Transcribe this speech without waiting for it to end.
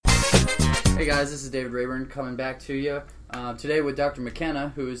Hey guys, this is David Rayburn coming back to you today with Dr.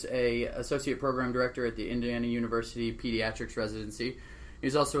 McKenna, who's a Associate Program Director at the Indiana University Pediatrics Residency.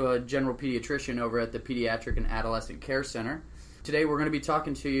 He's also a general pediatrician over at the Pediatric and Adolescent Care Center. Today we're going to be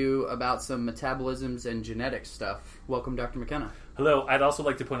talking to you about some metabolisms and genetics stuff. Welcome, Dr. McKenna. Hello. I'd also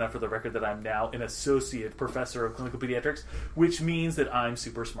like to point out for the record that I'm now an Associate Professor of Clinical Pediatrics, which means that I'm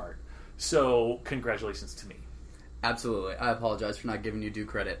super smart. So, congratulations to me. Absolutely. I apologize for not giving you due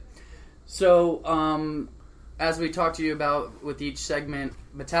credit. So, as we talked to you about with each segment,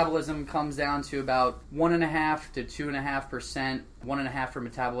 metabolism comes down to about 1.5 to 2.5%, 1.5 for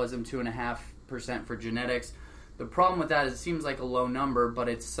metabolism, 2.5% for genetics. The problem with that is it seems like a low number, but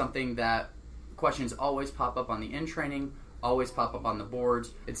it's something that questions always pop up on the in-training, always pop up on the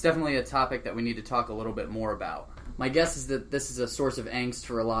boards. It's definitely a topic that we need to talk a little bit more about. My guess is that this is a source of angst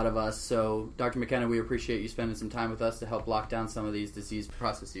for a lot of us, so Dr. McKenna, we appreciate you spending some time with us to help lock down some of these disease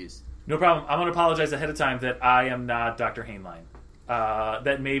processes. No problem. I'm going to apologize ahead of time that I am not Dr. Hainline.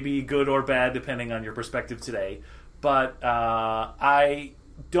 That may be good or bad depending on your perspective today, but I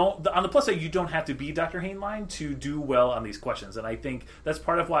don't. On the plus side, you don't have to be Dr. Hainline to do well on these questions, and I think that's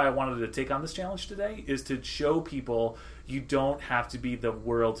part of why I wanted to take on this challenge today, is to show people you don't have to be the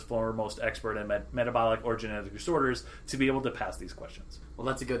world's foremost expert in metabolic or genetic disorders to be able to pass these questions. Well,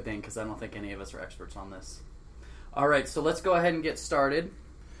 that's a good thing, because I don't think any of us are experts on this. All right, so let's go ahead and get started.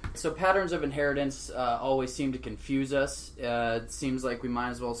 So patterns of inheritance always seem to confuse us. It seems like we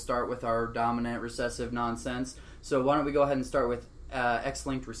might as well start with our dominant recessive nonsense. So why don't we go ahead and start with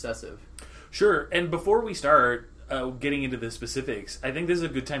X-linked recessive? Sure. And before we start getting into the specifics, I think this is a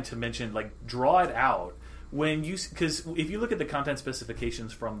good time to mention, draw it out. Because if you look at the content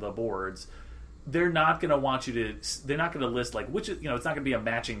specifications from the boards, they're not going to want you to. They're not going to list which. It's not going to be a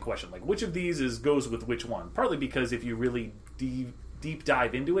matching question. Which of these goes with which one. Partly because if you really deep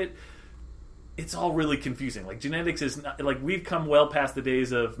dive into it, it's all really confusing. Genetics is not, we've come well past the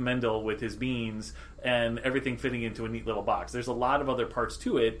days of Mendel with his beans and everything fitting into a neat little box. There's a lot of other parts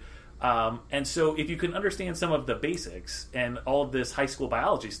to it. And so if you can understand some of the basics and all of this high school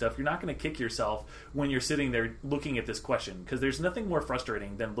biology stuff, you're not going to kick yourself when you're sitting there looking at this question, because there's nothing more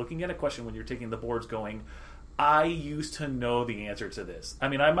frustrating than looking at a question when you're taking the boards going, I used to know the answer to this. I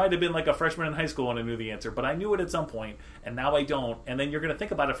mean, I might have been a freshman in high school when I knew the answer, but I knew it at some point, and now I don't. And then you're going to think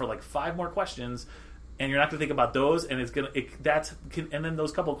about it for 5 more questions, and you're not going to think about those, and and then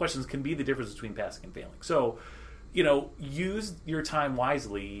those couple of questions can be the difference between passing and failing. So, use your time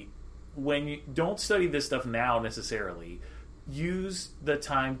wisely. When you don't study this stuff now necessarily, use the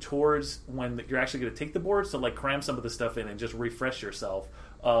time towards when you're actually going to take the boards to cram some of the stuff in and just refresh yourself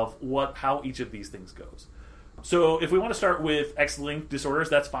of how each of these things goes. So if we want to start with X-linked disorders,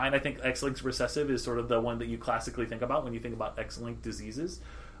 that's fine. I think X-linked recessive is sort of the one that you classically think about when you think about X-linked diseases.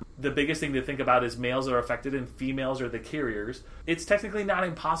 The biggest thing to think about is males are affected and females are the carriers. It's technically not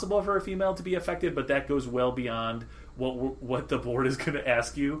impossible for a female to be affected, but that goes well beyond what the board is going to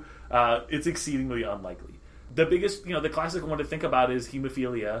ask you. It's exceedingly unlikely. The biggest, the classic one to think about is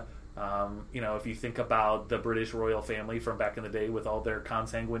hemophilia. If you think about the British royal family from back in the day with all their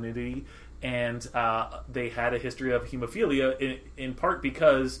consanguinity, and they had a history of hemophilia in part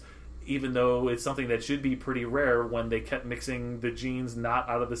because even though it's something that should be pretty rare, when they kept mixing the genes not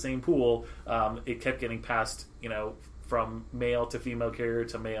out of the same pool, it kept getting passed, from male to female carrier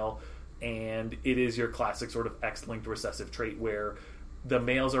to male, and it is your classic sort of X-linked recessive trait where the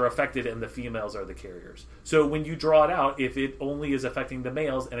males are affected and the females are the carriers. So when you draw it out, if it only is affecting the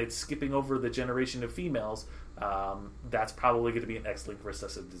males and it's skipping over the generation of females, that's probably going to be an X-linked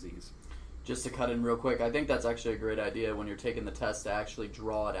recessive disease. Just to cut in real quick, I think that's actually a great idea when you're taking the test to actually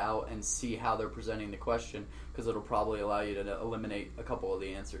draw it out and see how they're presenting the question, because it'll probably allow you to eliminate a couple of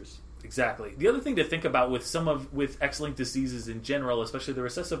the answers. Exactly. The other thing to think about with X-linked diseases in general, especially the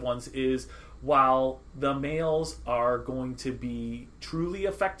recessive ones, is while the males are going to be truly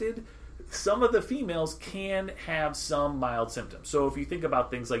affected, some of the females can have some mild symptoms. So if you think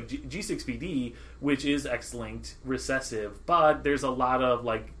about things like G6PD, which is X-linked recessive, but there's a lot of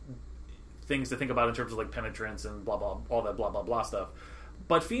things to think about in terms of penetrance and blah blah, all that blah blah blah stuff.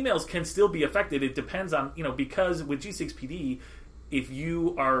 But females can still be affected. It depends on, because with G6PD, if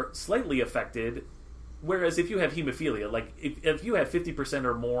you are slightly affected, whereas if you have hemophilia, if you have 50%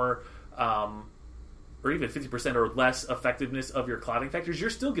 or more, or even 50% or less effectiveness of your clotting factors, you're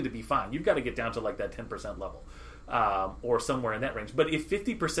still going to be fine. You've got to get down to that 10% level, or somewhere in that range. But if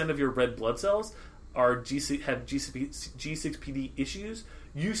 50% of your red blood cells have G6PD issues,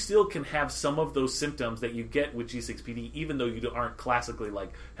 you still can have some of those symptoms that you get with G6PD, even though you aren't classically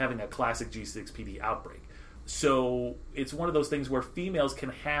having a classic G6PD outbreak. So it's one of those things where females can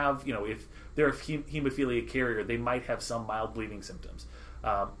have, if they're a hemophilia carrier, they might have some mild bleeding symptoms.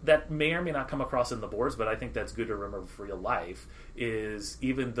 That may or may not come across in the boards, but I think that's good to remember for real life, is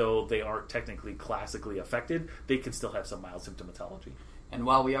even though they aren't technically classically affected, they can still have some mild symptomatology. And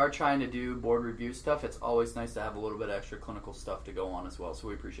while we are trying to do board review stuff, it's always nice to have a little bit extra clinical stuff to go on as well, so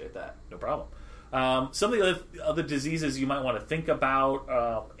we appreciate that. No problem. Some of the other diseases you might want to think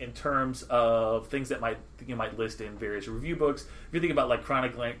about in terms of things that you might list in various review books. If you think about like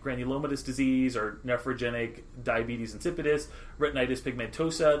chronic granulomatous disease or nephrogenic diabetes insipidus, retinitis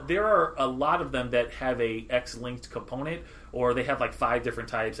pigmentosa, there are a lot of them that have a X-linked component, or they have like 5 different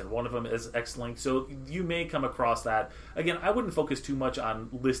types and one of them is X-linked. So you may come across that. Again, I wouldn't focus too much on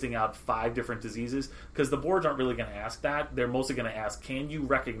listing out 5 different diseases because the boards aren't really going to ask that. They're mostly going to ask, can you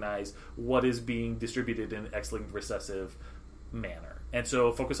recognize what is being distributed in an X-linked recessive manner? And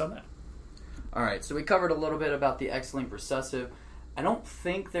so focus on that. All right, so we covered a little bit about the X-linked recessive. I don't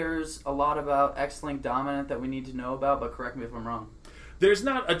think there's a lot about X-linked dominant that we need to know about, but correct me if I'm wrong. There's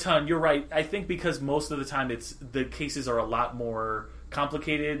not a ton. You're right. I think because most of the time the cases are a lot more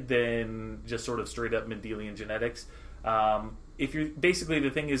complicated than just sort of straight up Mendelian genetics. If you're basically,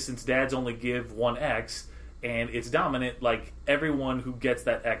 the thing is, since dads only give one X and it's dominant, like everyone who gets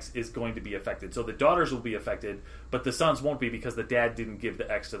that X is going to be affected. So the daughters will be affected, but the sons won't be because the dad didn't give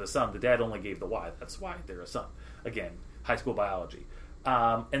the X to the son. The dad only gave the Y. That's why they're a son. Again, high school biology.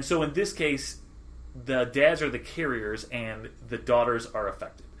 And so in this case, the dads are the carriers and the daughters are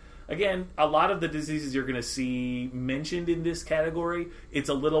affected. Again, a lot of the diseases you're going to see mentioned in this category, it's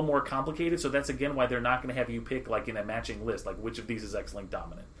a little more complicated, so that's again why they're not going to have you pick like in a matching list, like which of these is X-linked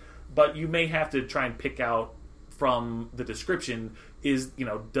dominant. But you may have to try and pick out from the description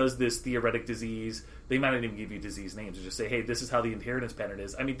does this theoretic disease, they might not even give you disease names, or just say, hey, this is how the inheritance pattern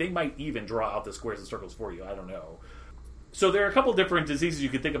is. I mean, they might even draw out the squares and circles for you, I don't know. So there are a couple different diseases you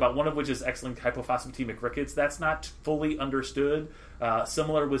could think about, one of which is X-linked hypophosphatemic rickets. That's not fully understood.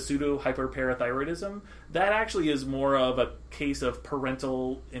 Similar with pseudo-hyperparathyroidism. That actually is more of a case of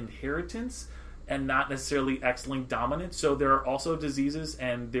parental inheritance and not necessarily X-linked dominant. So there are also diseases,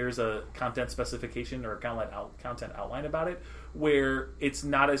 and there's a content specification or content outline about it, where it's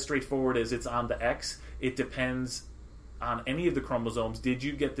not as straightforward as it's on the X. It depends on any of the chromosomes. Did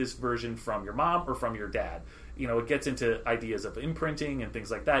you get this version from your mom or from your dad? It gets into ideas of imprinting and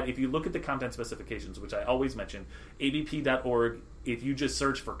things like that. If you look at the content specifications, which I always mention, abp.org, if you just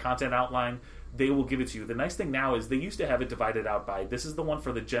search for content outline, they will give it to you. The nice thing now is they used to have it divided out by, this is the one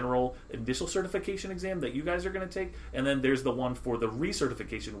for the general initial certification exam that you guys are going to take, and then there's the one for the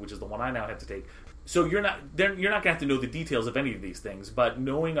recertification, which is the one I now have to take. So you're not going to have to know the details of any of these things, but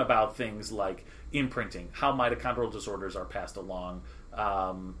knowing about things like imprinting, how mitochondrial disorders are passed along,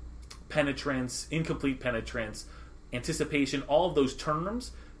 penetrance, incomplete penetrance, anticipation, all of those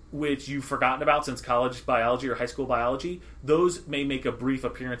terms which you've forgotten about since college biology or high school biology, those may make a brief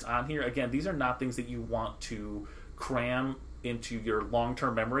appearance on here. Again, these are not things that you want to cram into your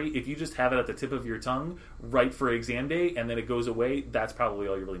long-term memory. If you just have it at the tip of your tongue right for exam day and then it goes away, that's probably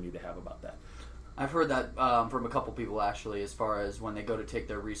all you really need to have about that. I've heard that from a couple people, actually, as far as when they go to take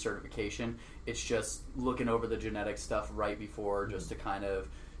their recertification, it's just looking over the genetic stuff right before, just to kind of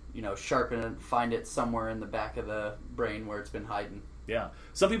sharpen it, find it somewhere in the back of the brain where it's been hiding. Yeah.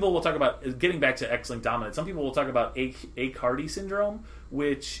 Some people will talk about, getting back to X-linked dominant, some people will talk about Aicardi syndrome,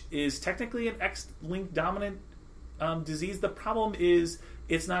 which is technically an X-linked dominant disease. The problem is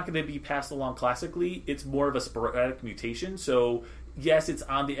it's not going to be passed along classically. It's more of a sporadic mutation. So, yes, it's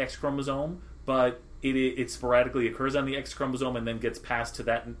on the X chromosome, but it sporadically occurs on the X chromosome and then gets passed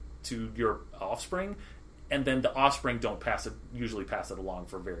to your offspring. And then the offspring don't usually pass it along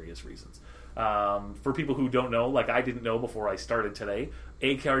for various reasons. For people who don't know, like I didn't know before I started today,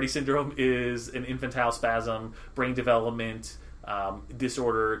 Aicardi syndrome is an infantile spasm, brain development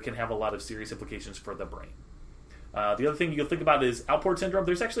disorder, can have a lot of serious implications for the brain. The other thing you'll think about is Alport syndrome.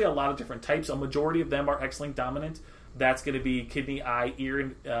 There's actually a lot of different types. A majority of them are X-linked dominant. That's going to be kidney, eye,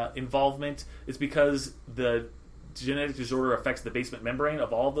 ear involvement. It's because the genetic disorder affects the basement membrane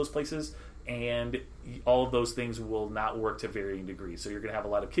of all of those places, and all of those things will not work to varying degrees. So you're going to have a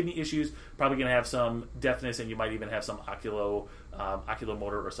lot of kidney issues, probably going to have some deafness, and you might even have some oculomotor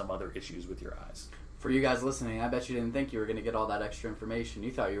or some other issues with your eyes. For you guys listening, I bet you didn't think you were going to get all that extra information.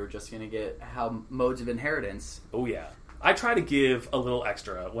 You thought you were just going to get how modes of inheritance. Oh, yeah. I try to give a little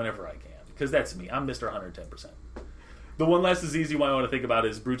extra whenever I can, because that's me. I'm Mr. 110%. The one last disease you might want to think about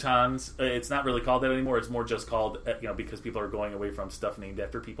is Bruton's. It's not really called that anymore. It's more just called, because people are going away from stuff named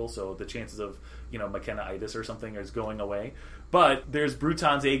after people, so the chances of, McKenna-itis or something is going away. But there's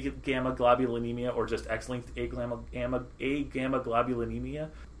Bruton's A-gamma globulinemia, or just X-linked A-gamma globulinemia.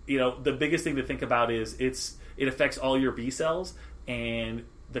 The biggest thing to think about is it affects all your B cells, and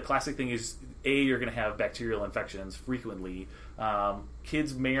the classic thing is, you're going to have bacterial infections frequently.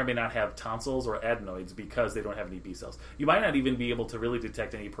 Kids may or may not have tonsils or adenoids because they don't have any B cells. You might not even be able to really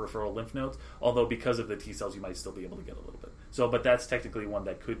detect any peripheral lymph nodes, although because of the T cells, you might still be able to get a little bit. But that's technically one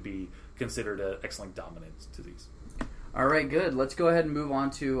that could be considered an X-linked dominant disease. All right, good. Let's go ahead and move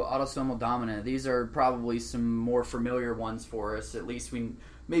on to autosomal dominant. These are probably some more familiar ones for us. At least we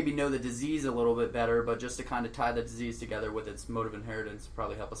maybe know the disease a little bit better, but just to kind of tie the disease together with its mode of inheritance will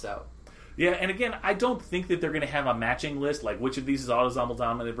probably help us out. Yeah, and again, I don't think that they're going to have a matching list, like which of these is autosomal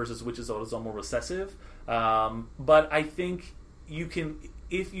dominant versus which is autosomal recessive. But I think you can,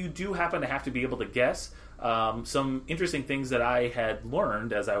 if you do happen to have to be able to guess, some interesting things that I had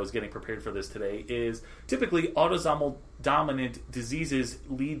learned as I was getting prepared for this today is typically autosomal dominant diseases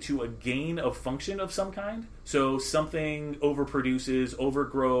lead to a gain of function of some kind. So something overproduces,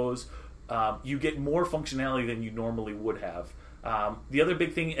 overgrows, you get more functionality than you normally would have. The other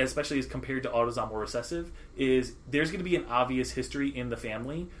big thing, especially as compared to autosomal recessive, is there's going to be an obvious history in the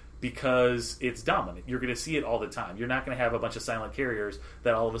family because it's dominant. You're going to see it all the time. You're not going to have a bunch of silent carriers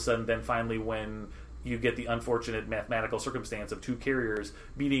that all of a sudden then finally when you get the unfortunate mathematical circumstance of two carriers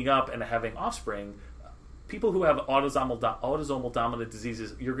meeting up and having offspring, people who have autosomal dominant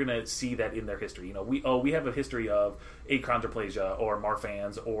diseases, you're going to see that in their history. We have a history of achondroplasia or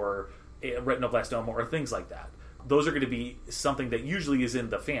Marfan's or retinoblastoma or things like that. Those are going to be something that usually is in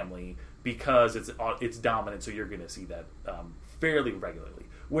the family because it's dominant, so you're going to see that fairly regularly.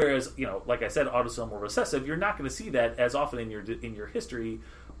 Whereas, like I said, autosomal recessive, you're not going to see that as often in your history,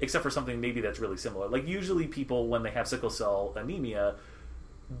 except for something maybe that's really similar. Like usually people, when they have sickle cell anemia,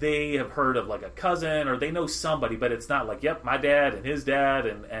 they have heard of like a cousin or they know somebody, but it's not like, yep, my dad and his dad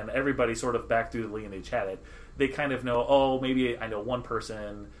and everybody sort of back through the lineage had it. They kind of know, maybe I know one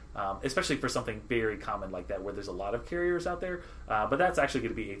person, especially for something very common like that where there's a lot of carriers out there. But that's actually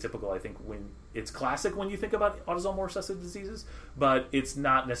going to be atypical, I think, when it's classic when you think about autosomal recessive diseases, but it's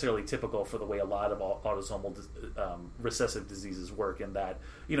not necessarily typical for the way a lot of autosomal recessive diseases work in that,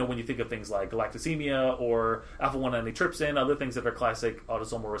 when you think of things like galactosemia or alpha-1 antitrypsin, other things that are classic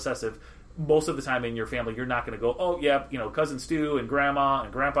autosomal recessive, most of the time in your family, you're not going to go, cousin Stu and grandma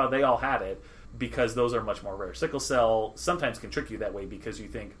and grandpa, they all had it. Because those are much more rare. Sickle cell sometimes can trick you that way because you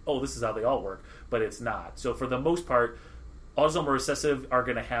think, this is how they all work, but it's not. So for the most part, autosomal recessive are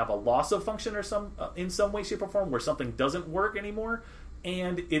going to have a loss of function or in some way, shape, or form where something doesn't work anymore,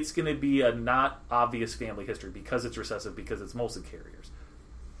 and it's going to be a not obvious family history because it's recessive, because it's mostly carriers.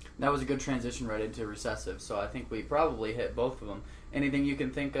 That was a good transition right into recessive, so I think we probably hit both of them. Anything you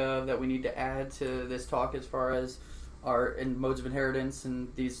can think of that we need to add to this talk as far as our modes of inheritance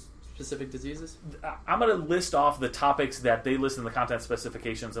and these specific diseases? I'm going to list off the topics that they list in the content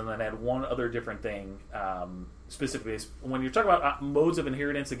specifications and then add one other different thing specifically. When you're talking about modes of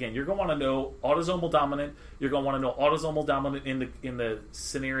inheritance, again, you're going to want to know autosomal dominant. You're going to want to know autosomal dominant in the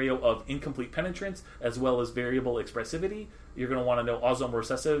scenario of incomplete penetrance as well as variable expressivity. You're going to want to know autosomal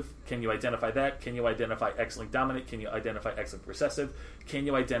recessive. Can you identify that? Can you identify X-linked dominant? Can you identify X-linked recessive? Can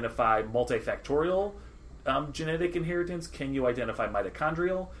you identify multifactorial genetic inheritance? Can you identify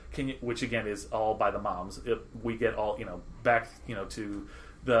mitochondrial? Which again is all by the moms. We get all back to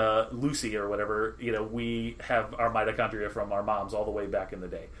the Lucy or whatever. We have our mitochondria from our moms all the way back in the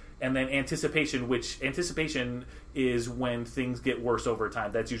day. And then anticipation, which anticipation is when things get worse over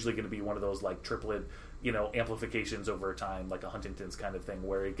time. That's usually going to be one of those like triplet amplifications over time, like a Huntington's kind of thing,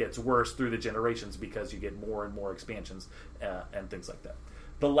 where it gets worse through the generations because you get more and more expansions and things like that.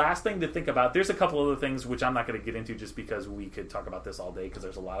 The last thing to think about, there's a couple other things which I'm not going to get into just because we could talk about this all day because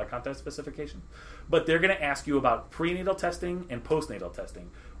there's a lot of content specification. But they're going to ask you about prenatal testing and postnatal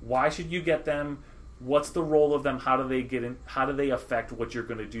testing. Why should you get them? What's the role of them? How do they get in? How do they affect what you're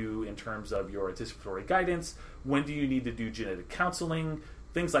going to do in terms of your anticipatory guidance? When do you need to do genetic counseling?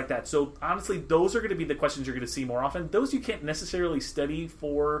 Things like that. So honestly, those are going to be the questions you're going to see more often. Those you can't necessarily study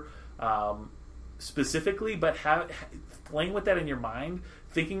for specifically, but playing with that in your mind,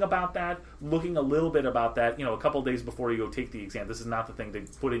 thinking about that, looking a little bit about that, a couple of days before you go take the exam. This is not the thing to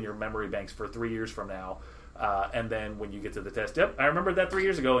put in your memory banks for 3 years from now. And then when you get to the test, yep, I remember that 3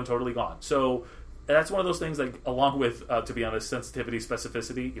 years ago and totally gone. So that's one of those things, like, along with, to be honest, sensitivity,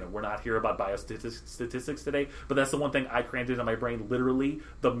 specificity. You know, we're not here about biostatistics today, but that's the one thing I crammed into my brain literally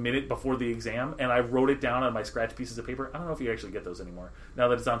the minute before the exam, and I wrote it down on my scratch pieces of paper. I don't know if you actually get those anymore now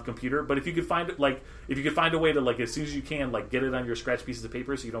that it's on the computer, but if you could find a way to, like, as soon as you can, like, get it on your scratch pieces of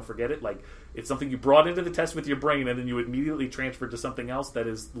paper so you don't forget it, like, it's something you brought into the test with your brain, and then you immediately transfer to something else that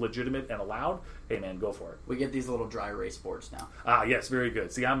is legitimate and allowed. Hey, man, go for it. We get these little dry erase boards now. Ah, yes, very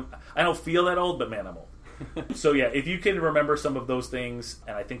good. See, I don't feel that old, but man, I'm old. So yeah, if you can remember some of those things,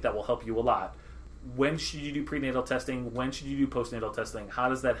 and I think that will help you a lot. When should you do prenatal testing? When should you do postnatal testing? How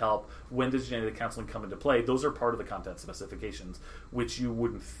does that help? When does genetic counseling come into play? Those are part of the content specifications, which you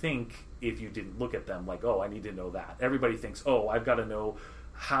wouldn't think if you didn't look at them. Like, oh, I need to know that. Everybody thinks, oh, I've got to know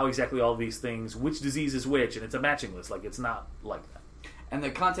how exactly all these things, which disease is which, and it's a matching list. Like, it's not like that. And the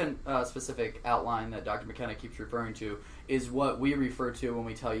content-specific outline that Dr. McKenna keeps referring to is what we refer to when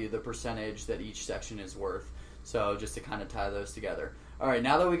we tell you the percentage that each section is worth. So just to kind of tie those together. All right,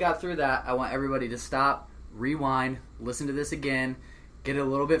 now that we got through that, I want everybody to stop, rewind, listen to this again, get it a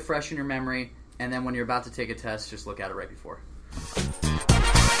little bit fresh in your memory, and then when you're about to take a test, just look at it right before.